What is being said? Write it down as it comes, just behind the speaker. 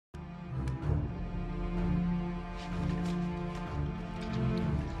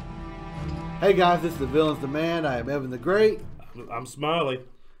Hey guys, this is the Villains Demand. I am Evan the Great. I'm Smiley.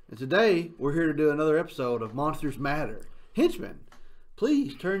 And today we're here to do another episode of Monsters Matter. Henchmen,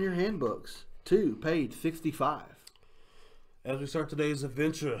 please turn your handbooks to page 65. As we start today's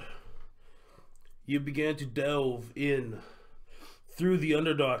adventure, you began to delve in through the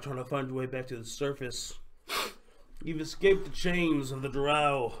Underdark, trying to find your way back to the surface. You've escaped the chains of the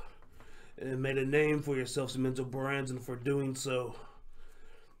Drow and made a name for yourselves in mental brands, and for doing so,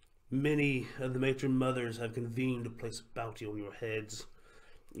 many of the matron mothers have convened to place a bounty on your heads.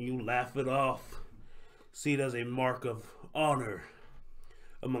 You laugh it off, see it as a mark of honor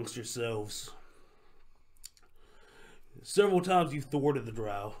amongst yourselves. Several times you've thwarted the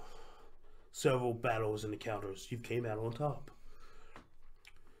Drow. Several battles and encounters, you've came out on top.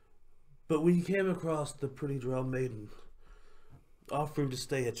 But when you came across the pretty Drow maiden, offering to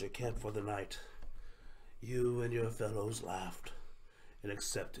stay at your camp for the night, you and your fellows laughed and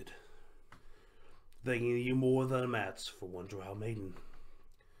accepted, thanking you more than a match for one Drow maiden.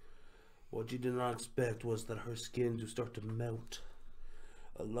 What you did not expect was that her skin to start to melt.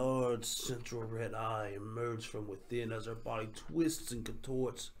 A large central red eye emerged from within as her body twists and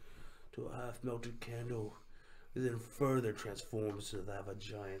contorts to a half-melted candle, and then further transforms into that of a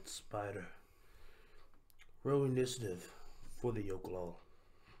giant spider. Roll initiative for the Yochlol.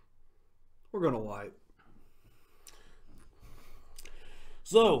 We're going to wipe.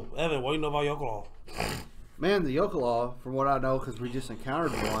 So, Evan, what do you know about Yochlol? Man, the Yochlol, from what I know, because we just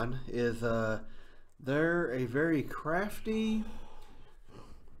encountered one, is they're a very crafty,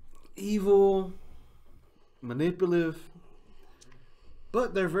 evil, manipulative,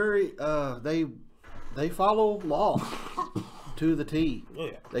 but they're very they follow law to the T. Oh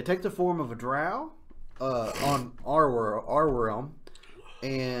yeah. They take the form of a drow on our realm,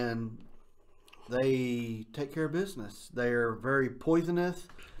 and they take care of business. They're very poisonous.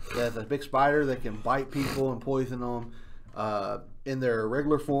 There's a big spider that can bite people and poison them. In their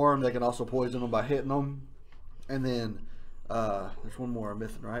regular form, they can also poison them by hitting them. And then there's one more I'm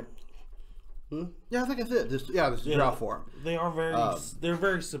missing, right? Yeah, I think that's it. This is drow form. They are they're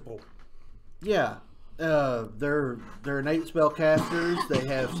very simple. Yeah, they're innate spellcasters. They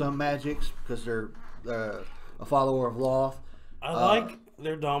have some magics because they're a follower of Lolth. I like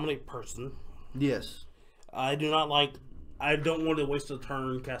their dominant person. Yes. I don't want to waste a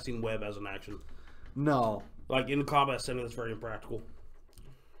turn casting web as an action. No. Like in combat setting, it's very impractical.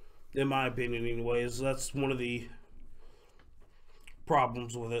 In my opinion, anyways. That's one of the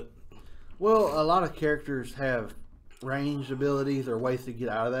problems with it. Well, a lot of characters have ranged abilities or ways to get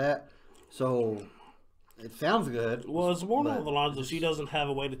out of that. So it sounds good. Well, it's more along the lines that she doesn't have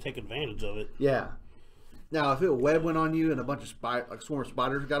a way to take advantage of it. Yeah. Now, if a web went on you and a bunch of swarm of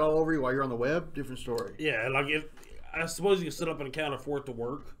spiders got all over you while you're on the web, different story. Yeah, I suppose you can set up an encounter for it to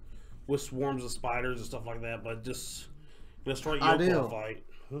work with swarms of spiders and stuff like that, but just in a straight Yochlol fight.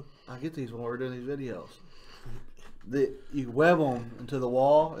 I get these when we're doing these videos. You web them into the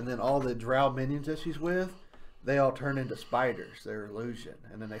wall, and then all the drow minions that she's with, they all turn into spiders. They're illusion,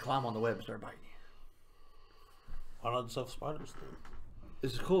 and then they climb on the web and start biting you. Why not just have spiders then?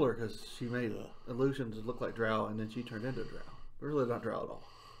 This is cooler because she made illusions that look like drow, and then she turned into drow. They're really not drow at all.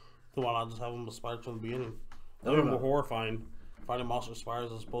 So why not just have them as spiders from the beginning? That would be more horrifying, finding monster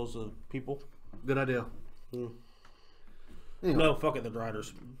spiders as opposed to people. Good idea. Anyway. No, fuck it, the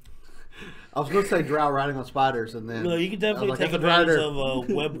Driders. I was going to say drow riding on spiders, and then... No, you can definitely take advantage of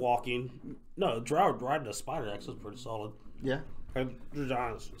web walking. No, drow riding a spider actually is pretty solid. Yeah. Like,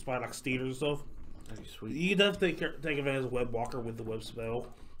 giant spider like steeders and stuff. That'd be sweet. You can definitely take advantage of web walker with the web spell.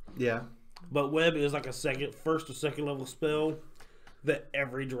 Yeah. But web is like a first or second level spell that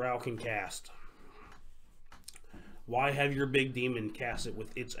every drow can cast. Why have your big demon cast it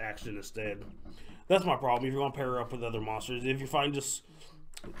with its action instead? That's my problem. If you're going to pair up with other monsters, if you find just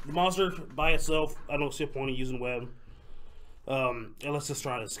the monster by itself, I don't see a point in using web unless it's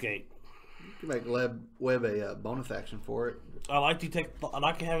trying to escape. You can make web a bonus action for it. I like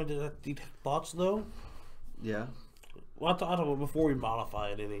having detect thoughts though. Yeah. Well, I thought before we modify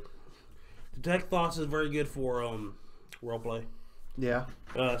it any. Detect thoughts is very good for roleplay. Yeah.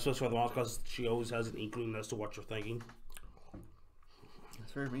 Especially for the monster, because she always has an inkling as to what you're thinking.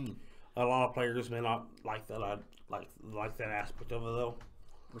 That's very mean. A lot of players may not like that. I like that aspect of it though.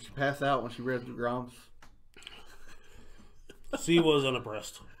 Will she pass out when she read the Groms? She was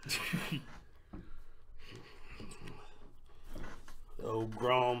unimpressed. Oh,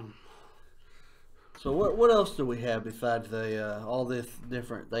 Grom. So what else do we have besides all this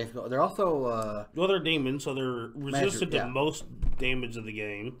different things? They're also well, they're demons, so they're resistant to most damage of the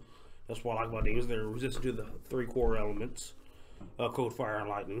game. That's what I like about demons. They're resistant to the 3 core elements: cold, fire, and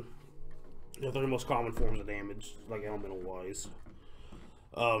lightning. The three most common forms of damage, like elemental wise.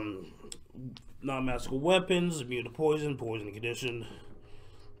 Non-magical weapons, immune to poison, poison condition,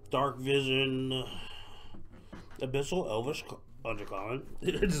 dark vision, abyssal, elvish, undercommon.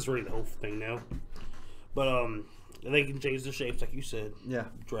 Just read the whole thing now. But they can change their shapes, like you said. Yeah.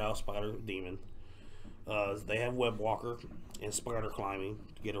 Drow, spider, demon. They have web walker and spider climbing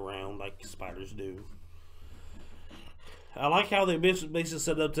to get around like spiders do. I like how they basically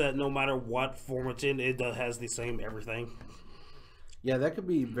set up that no matter what form it's in, it has the same everything. Yeah, that could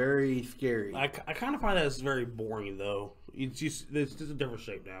be very scary. I kind of find that it's very boring, though. It's just a different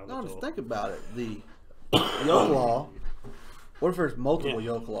shape now. No, just think about it. The Yochlol, what if there's multiple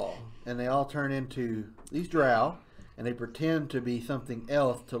Yochlol, and they all turn into these Drow, and they pretend to be something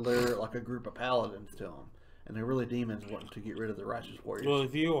else to lure like a group of paladins to them. And they're really demons wanting to get rid of the righteous warriors. Well,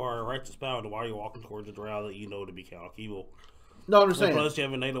 if you are a righteous paladin, why are you walking towards a Drow that you know to be chaotic evil? No, I'm just saying. Plus, you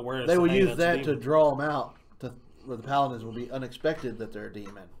have innate awareness. They will use that to draw them out, where the paladins will be unexpected that they're a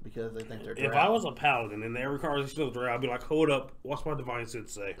demon because they think they're Drow. If I was a paladin and every car is still Drow, I'd be like, hold up, what's my divine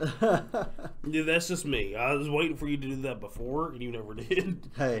sense say? Dude, that's just me. I was waiting for you to do that before, and you never did.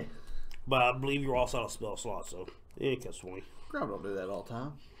 Hey. But I believe you're also out of spell slots, so it gets me. Grom don't do that all the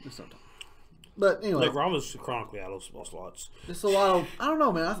time. Just sometimes. But anyway, like Grom is chronically out of spell slots. It's a lot of, I don't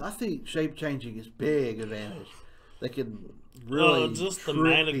know, man. I see shape changing is big advantage. They can really just trick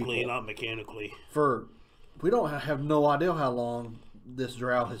thematically, people. not mechanically. We don't have no idea how long this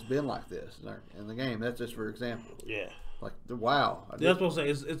Drow has been like this in the game. That's just for example. Yeah. Like wow. That's what I'm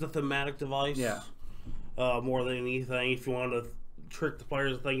saying. It's a thematic device. Yeah. More than anything, if you want to trick the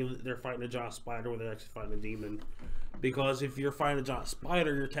players thinking that they're fighting a giant spider when they're actually fighting a demon. Because if you're fighting a giant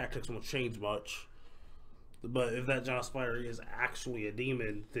spider, your tactics won't change much. But if that giant spider is actually a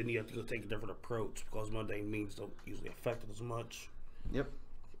demon, then you have to go take a different approach because mundane means don't usually affect it as much. Yep.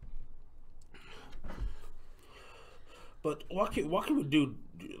 But what can we do?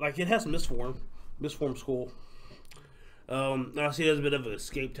 Like, it has misform school. I see it as a bit of an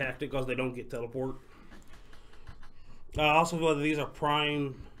escape tactic because they don't get teleport. I also feel that these are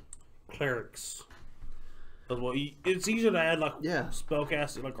prime clerics. As well, it's easier to add like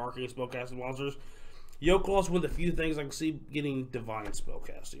spellcasting, like arcane spellcasting monsters. Yochlol is one of the few things I can see getting divine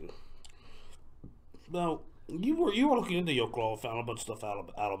spellcasting. Now, you were looking into Yochlol, found a bunch of stuff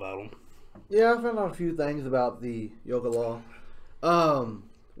out about them. Yeah, I found out a few things about the Yochlol.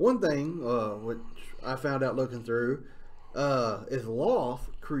 One thing which I found out looking through is Lolth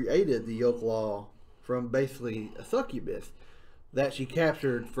created the Yochlol from basically a succubus that she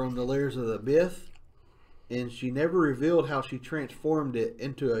captured from the layers of the abyss, and she never revealed how she transformed it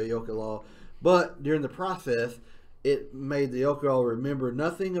into a Yochlol. But during the process, it made the Yochlol remember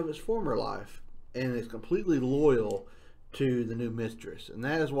nothing of its former life, and is completely loyal to the new mistress. And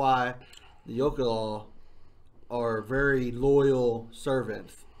that is why the Yochlol are very loyal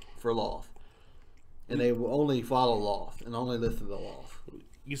servants for Lolth. And they will only follow Lolth and only listen to Lolth.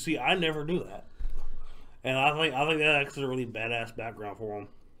 You see, I never knew that. And I think that actually a really badass background for them.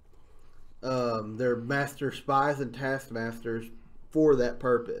 They're master spies and taskmasters for that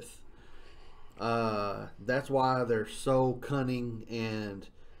purpose. That's why they're so cunning and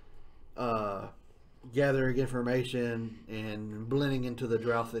gathering information and blending into the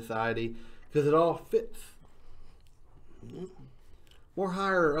Drow society because it all fits. More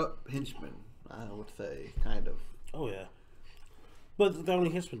higher up henchmen, I would say, kind of. Oh yeah, but the only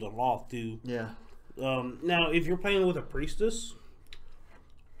henchmen to Lolth too. Yeah. Now, if you're playing with a priestess,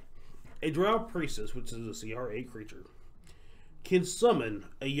 a Drow priestess, which is a CR 8 creature, can summon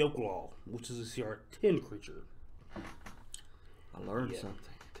a Yochlol, which is a CR 10 creature. I learned something.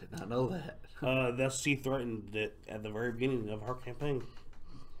 Did not know that. She threatened it at the very beginning of our campaign.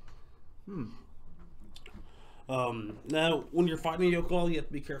 Now, when you're fighting a Yochlol, you have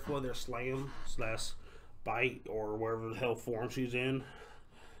to be careful of their slam / bite or whatever the hell form she's in,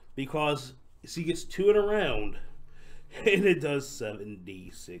 because she gets 2 in a round, and it does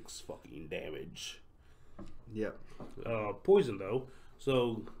 7d6 fucking damage. Yep. Poison though,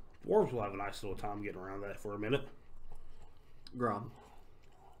 so dwarves will have a nice little time getting around that for a minute. Grom.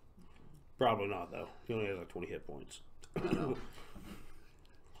 Probably not though. He only has like 20 hit points.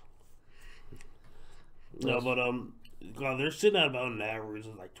 No, but they're sitting at about an average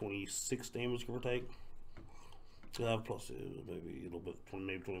of like 26 damage, give or take. Plus maybe a little bit,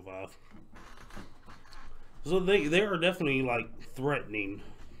 maybe 25. So they are definitely like threatening.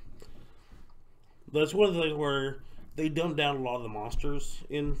 That's one of the things where they dumbed down a lot of the monsters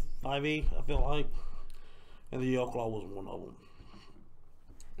in 5e, I feel like. And the Yochlol was one of them.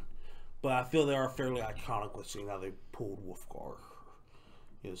 But I feel they are fairly iconic with seeing how they pulled Wolfgar.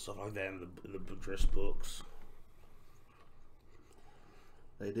 stuff like that in the dress books.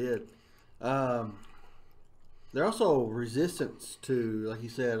 They did. They're also resistance to, like you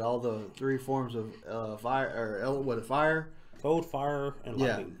said, all the 3 forms of fire or fire, cold, fire, and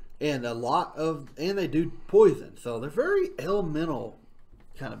lightning. And and they do poison, so they're very elemental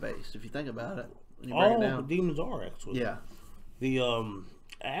kind of based. If you think about it, when you break it down. All demons are actually. Yeah. The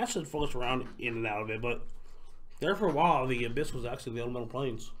acid floats around in and out of it, but there for a while, the abyss was actually the elemental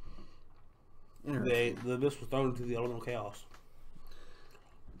planes. The abyss was thrown into the elemental chaos.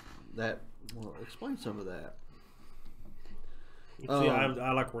 That will explain some of that. See,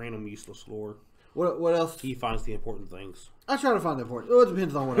 I like random useless lore. What else? He finds the important things. I try to find the important. Well, it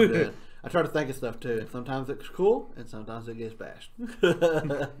depends on what I'm doing. I try to think of stuff too, and sometimes it's cool, and sometimes it gets bashed.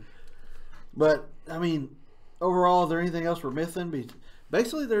 But I mean, overall, is there anything else we're missing?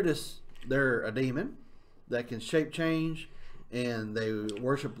 Basically, they're a demon that can shape change, and they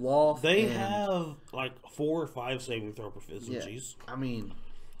worship Lolth. They have like 4 or 5 saving throw proficiencies. Yeah, I mean,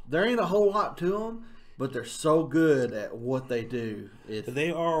 there ain't a whole lot to them, but they're so good at what they do.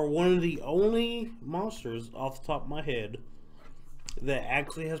 They are one of the only monsters off the top of my head that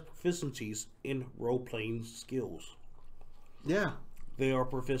actually has proficiencies in role-playing skills. Yeah. They are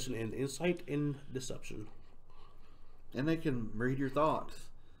proficient in insight and deception. And they can read your thoughts.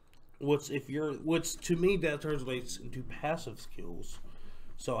 Which to me that translates into passive skills.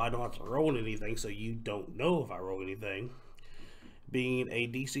 So I don't have to roll anything, so you don't know if I roll anything. Being a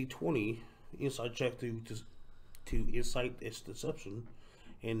DC 20 insight check to insight its deception,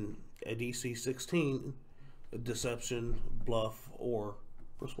 and a DC 16 deception, bluff, or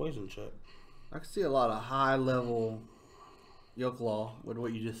persuasion check. I can see a lot of high level Yochlol with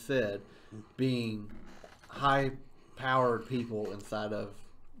what you just said, being high powered people inside of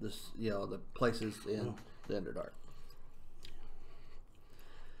this, the places in the Underdark,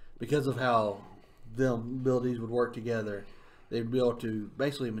 because of how them abilities would work together. They'd be able to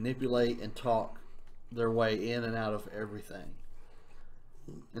basically manipulate and talk their way in and out of everything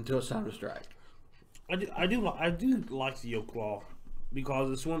until it's time to strike. I do like the Yochlol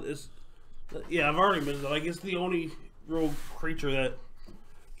because I've already mentioned it. Like, it's the only rogue creature that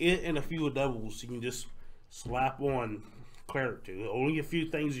it and a few devils you can just slap on cleric to. Only a few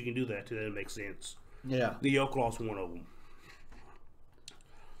things you can do that to that makes sense. Yeah, the Yochlol's one of them.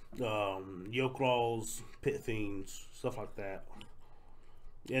 Yochlols, pit fiends, stuff like that.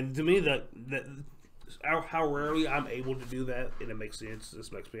 And to me, that how rarely I'm able to do that, and it makes sense.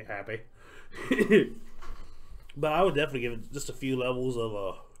 This makes me happy. But I would definitely give it just a few levels of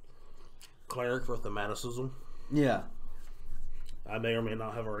a cleric for thematicism. Yeah. I may or may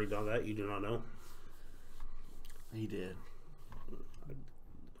not have already done that. You do not know. He did.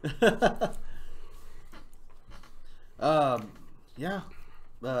 Yeah.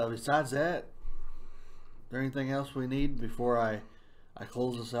 Besides that, is there anything else we need before I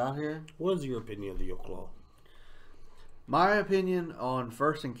close this out here? What is your opinion of the Yochlol? My opinion on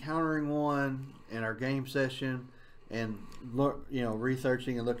first encountering one in our game session, and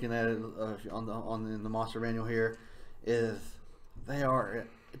researching and looking at it in the monster manual here, is they are,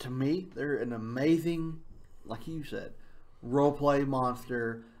 to me, they're an amazing, like you said, roleplay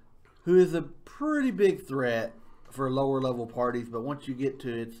monster who is a pretty big threat for lower level parties, but once you get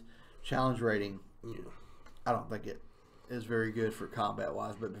to its challenge rating, I don't think it is very good for combat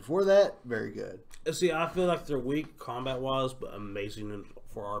wise, but before that, very good. See, I feel like they're weak combat wise, but amazing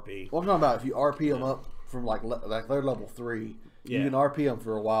for RP. Well, I'm talking about if you RP them up from like they're level 3, you can RP them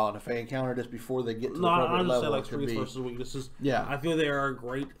for a while, and if they encounter this before they get to the appropriate level, like strengths versus weaknesses. Yeah, I feel they are a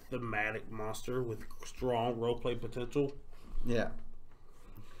great thematic monster with strong roleplay potential. Yeah.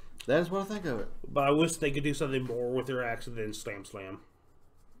 That is what I think of it. But I wish they could do something more with their action than slam.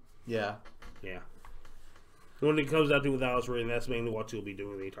 Yeah. Yeah. When it comes down to without us reading, that's mainly what you'll be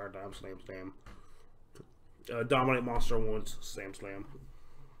doing the entire time. Slam. Dominate monster once, slam.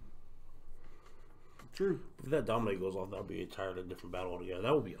 True. If that dominate goes off, that'll be a entirely different battle altogether.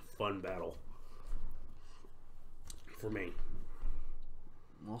 That would be a fun battle. For me.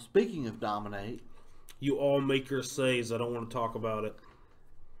 Well, speaking of dominate. You all make your says. I don't want to talk about it.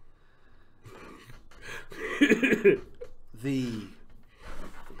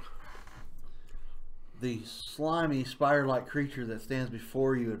 The slimy spider-like creature that stands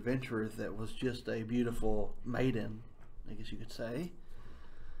before you, adventurers, that was just a beautiful maiden, I guess you could say,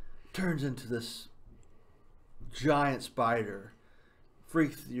 turns into this giant spider,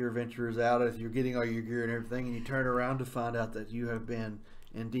 freaks your adventurers out as you're getting all your gear and everything, and you turn around to find out that you have been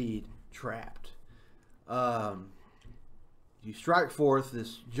indeed trapped. You strike forth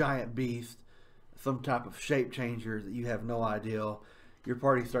this giant beast, some type of shape changer that you have no idea. your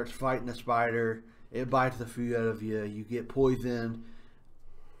party starts fighting the spider. It bites the food out of you. You get poisoned.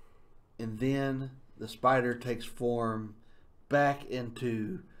 And then the spider takes form back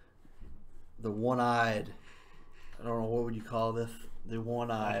into the one-eyed, I don't know, what would you call this? The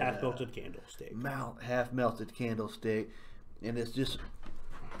one-eyed... half-melted candlestick. Half-melted candlestick. And it's just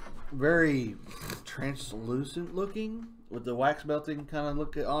very translucent looking, with the wax melting kind of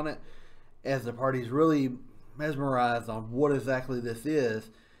look on it, as the party's really mesmerized on what exactly this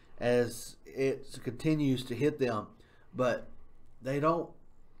is as it continues to hit them. But they're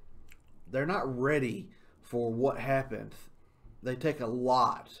not ready for what happens. They take a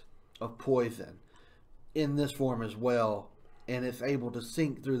lot of poison in this form as well, and it's able to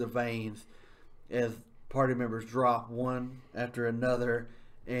sink through the veins as party members drop one after another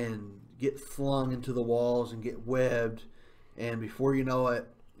and get flung into the walls and get webbed, and before you know it,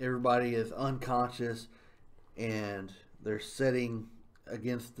 everybody is unconscious and they're sitting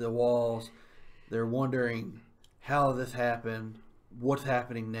against the walls. They're wondering how this happened, what's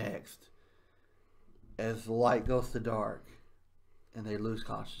happening next, as the light goes to dark and they lose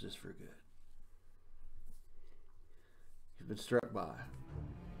consciousness for good. You've been struck by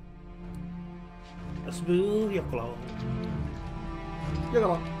A smooth Yochlol.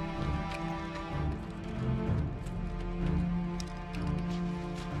 Yochlol.